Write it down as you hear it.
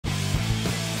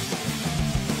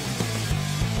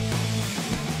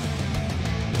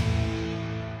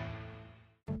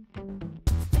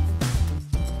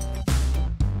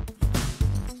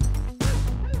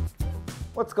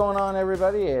What's going on,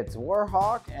 everybody? It's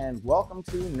Warhawk and welcome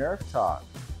to Nerf Talk.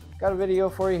 Got a video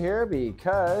for you here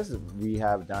because we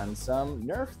have done some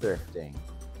Nerf thrifting.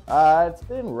 It's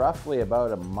been roughly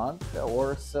about a month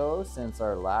or so since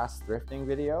our last thrifting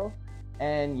video.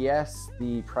 And yes,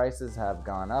 the prices have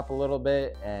gone up a little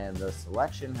bit and the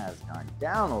selection has gone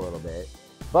down a little bit,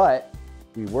 but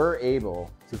we were able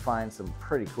to find some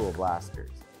pretty cool blasters.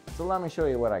 So let me show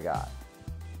you what I got.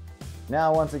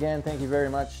 Now, once again, thank you very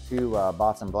much to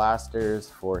Bots and Blasters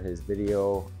for his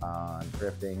video on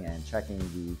thrifting and checking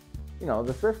the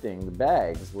thrifting, the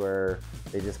bags where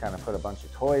they just kind of put a bunch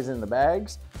of toys in the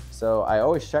bags. So I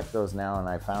always check those now, and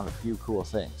I found a few cool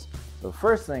things. So the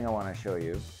first thing I want to show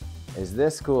you is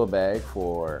this cool bag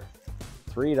for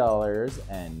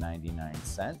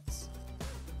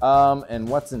 $3.99. And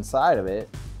what's inside of it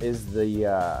is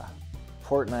the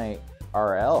Fortnite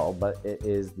RL, but it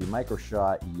is the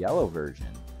Microshot yellow version.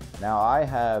 Now I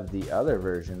have the other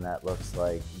version that looks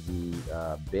like the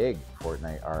big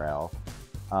Fortnite RL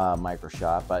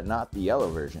Microshot, but not the yellow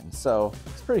version. So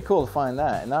it's pretty cool to find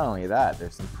that. And not only that,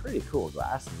 there's some pretty cool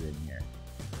glasses in here.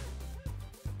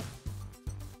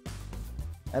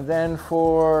 And then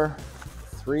for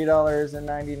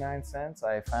 $3.99,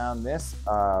 I found this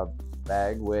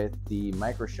bag with the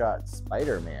Microshot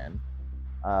Spider-Man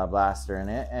blaster in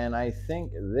it, and I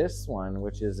think this one,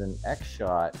 which is an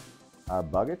X-Shot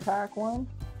bug attack one.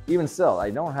 Even still, I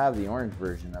don't have the orange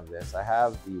version of this. I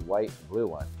have the white and blue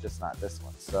one, just not this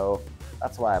one. So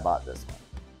that's why I bought this one.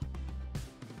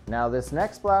 Now this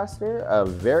next blaster, a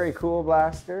very cool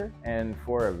blaster, and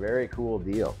for a very cool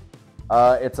deal.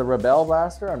 It's a Rebel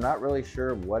blaster. I'm not really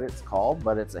sure what it's called,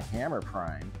 but it's a Hammer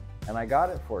Prime, and I got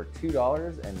it for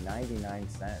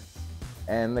 $2.99.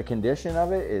 And the condition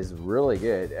of it is really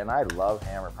good, and I love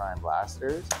Hammer Prime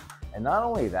blasters. And not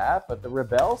only that, but the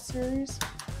Rebel series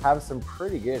have some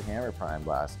pretty good Hammer Prime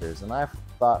blasters, and I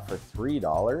thought for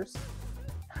 $3,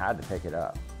 I had to pick it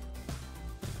up.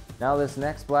 Now this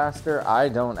next blaster I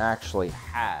don't actually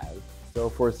have, so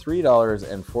for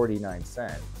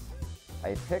 $3.49,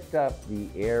 I picked up the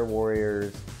Air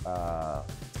Warriors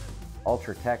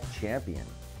Ultra Tech Champion.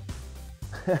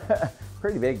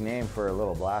 Pretty big name for a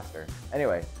little blaster.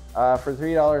 Anyway, for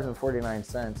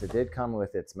 $3.49, it did come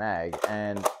with its mag,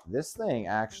 and this thing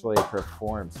actually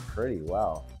performs pretty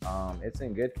well. It's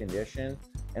in good condition,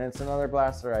 and it's another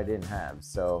blaster I didn't have,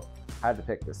 so I had to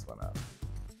pick this one up.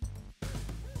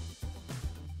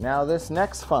 Now this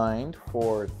next find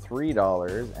for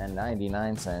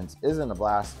 $3.99 isn't a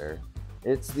blaster.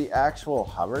 It's the actual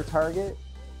hover target.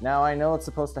 Now I know it's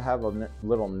supposed to have a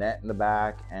little net in the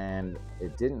back, and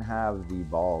it didn't have the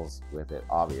balls with it,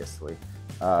 obviously,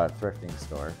 thrifting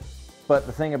store. But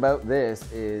the thing about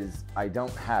this is I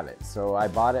don't have it, so I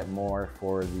bought it more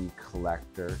for the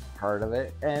collector part of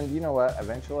it. And you know what,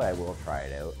 eventually I will try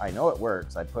it out. I know it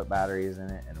works. I put batteries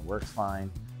in it and it works fine.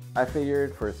 I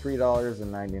figured for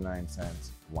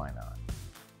 $3.99, why not?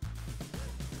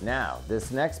 Now,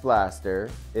 this next blaster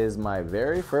is my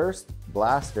very first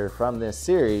blaster from this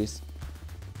series.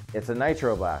 It's a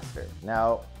Nitro blaster.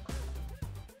 Now,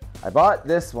 I bought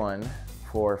this one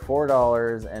for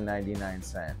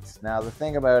 $4.99. Now, the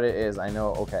thing about it is I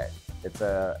know, okay, it's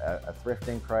a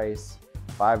thrifting price,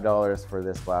 $5 for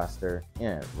this blaster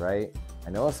in it, right?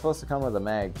 I know it's supposed to come with a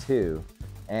mag too,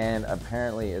 and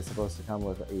apparently it's supposed to come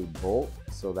with a bolt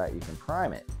so that you can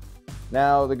prime it.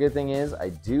 Now, the good thing is I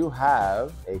do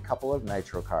have a couple of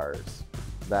Nitro cars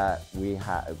that we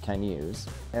can use.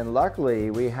 And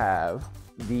luckily we have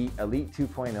the Elite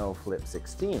 2.0 Flip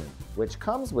 16, which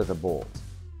comes with a bolt.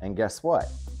 And guess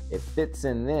what? It fits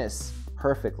in this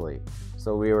perfectly.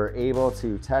 So we were able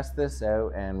to test this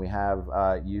out, and we have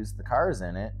used the cars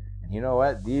in it. And you know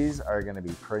what? These are gonna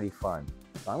be pretty fun.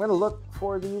 So I'm gonna look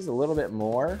for these a little bit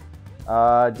more.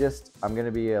 I'm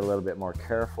gonna be a little bit more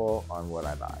careful on what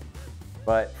I buy.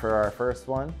 But for our first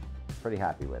one, pretty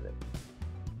happy with it.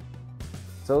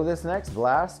 So this next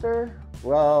blaster,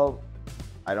 well,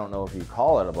 I don't know if you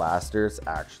call it a blaster, it's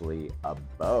actually a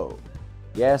bow.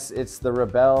 Yes, it's the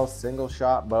Rebel single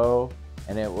shot bow,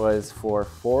 and it was for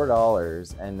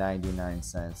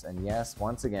 $4.99. And yes,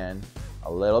 once again,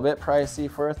 a little bit pricey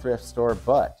for a thrift store,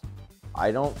 but I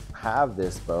don't have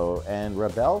this bow, and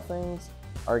Rebel things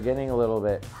are getting a little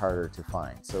bit harder to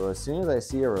find. So as soon as I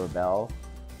see a Rebel,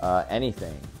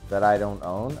 anything that I don't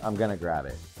own, I'm gonna grab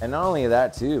it. And not only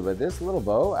that too, but this little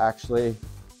bow actually,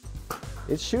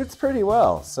 it shoots pretty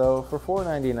well. So for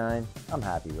 $4.99, I'm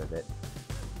happy with it.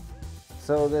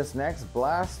 So this next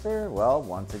blaster, well,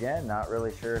 once again, not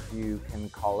really sure if you can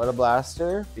call it a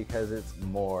blaster because it's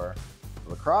more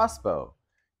of a crossbow.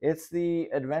 It's the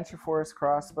Adventure Force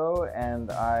crossbow,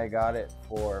 and I got it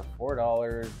for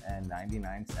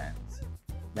 $4.99.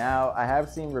 Now, I have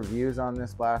seen reviews on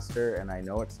this blaster, and I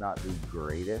know it's not the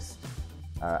greatest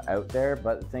out there,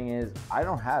 but the thing is, I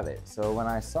don't have it. So when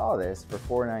I saw this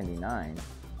for $4.99,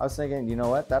 I was thinking, you know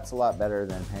what, that's a lot better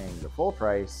than paying the full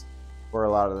price for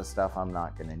a lot of the stuff I'm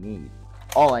not gonna need.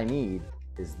 All I need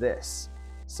is this.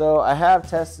 So I have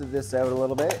tested this out a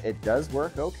little bit. It does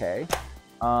work okay.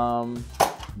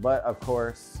 But of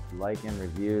course, like in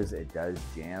reviews, it does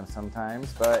jam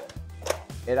sometimes, but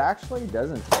it actually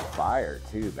doesn't fire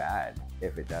too bad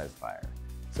if it does fire.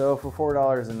 So for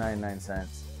 $4.99, I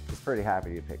was pretty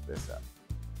happy to pick this up.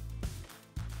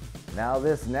 Now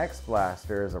this next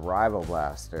blaster is a rival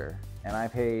blaster, and I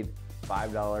paid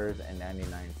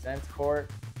 $5.99 for it,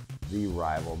 the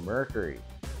Rival Mercury.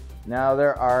 Now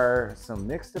there are some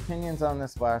mixed opinions on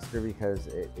this blaster because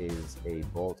it is a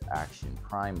bolt action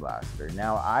prime blaster.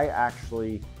 Now I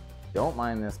actually don't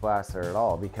mind this blaster at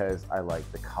all because I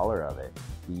like the color of it.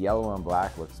 The yellow and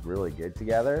black looks really good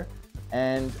together,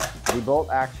 and the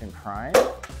bolt action prime,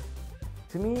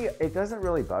 to me, it doesn't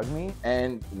really bug me.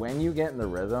 And when you get in the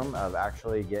rhythm of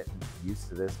actually getting used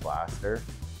to this blaster,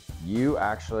 you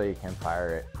actually can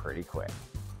fire it pretty quick.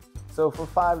 So for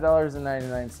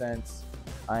 $5.99,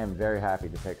 I am very happy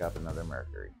to pick up another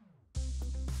Mercury.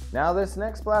 Now this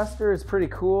next blaster is pretty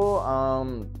cool.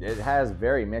 It has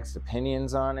very mixed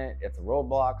opinions on it. It's a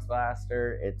Roblox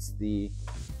blaster. It's the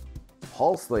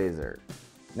Pulse Laser.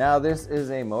 Now this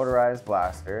is a motorized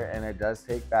blaster, and it does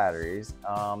take batteries.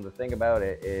 The thing about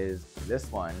it is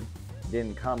this one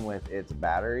didn't come with its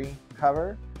battery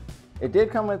cover. It did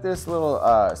come with this little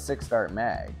 6-dart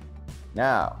mag.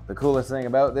 Now, the coolest thing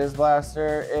about this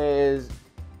blaster is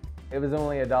it was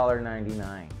only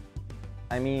 $1.99.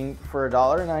 I mean, for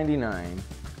 $1.99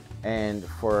 and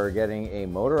for getting a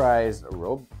motorized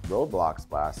Roblox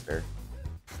blaster,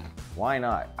 why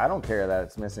not? I don't care that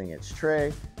it's missing its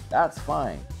tray. That's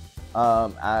fine.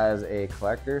 As a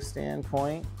collector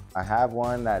standpoint, I have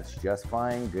one that's just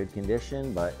fine, good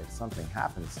condition, but if something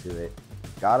happens to it,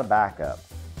 got a backup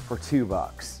for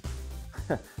 $2.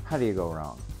 How do you go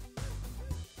wrong?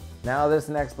 Now this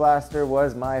next blaster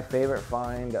was my favorite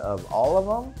find of all of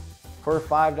them. For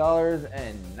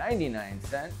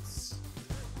 $5.99,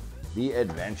 the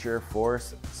Adventure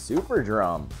Force Super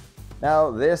Drum.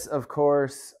 Now this, of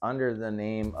course, under the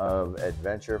name of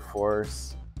Adventure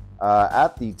Force,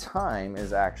 at the time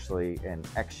is actually an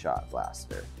X-Shot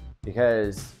blaster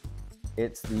because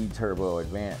it's the Turbo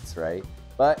Advance, right?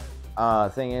 But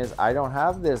thing is, I don't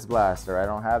have this blaster. I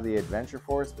don't have the Adventure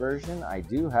Force version. I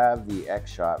do have the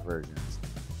X-Shot versions,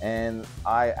 and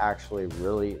I actually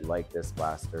really like this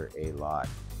blaster a lot.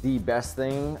 The best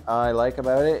thing I like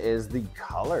about it is the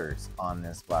colors on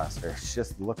this blaster. It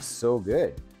just looks so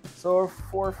good. So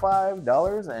for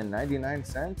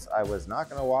 $5.99, I was not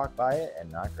gonna walk by it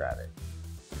and not grab it.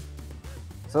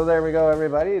 So there we go,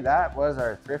 everybody. That was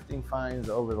our thrifting finds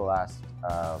over the last,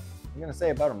 I'm gonna say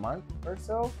about a month or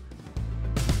so.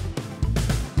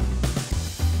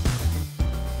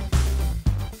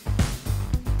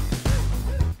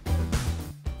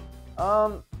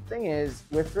 Thing is,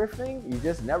 with thrifting, you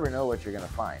just never know what you're gonna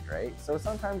find, right? So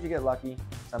sometimes you get lucky,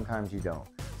 sometimes you don't.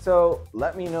 So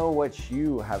let me know what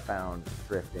you have found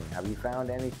thrifting. Have you found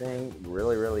anything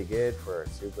really, really good for a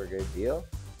super good deal?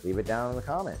 Leave it down in the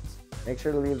comments. Make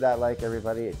sure to leave that like,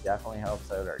 everybody. It definitely helps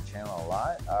out our channel a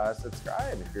lot.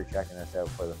 Subscribe if you're checking us out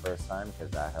for the first time, because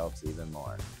that helps even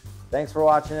more. Thanks for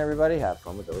watching, everybody. Have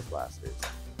fun with those blasters.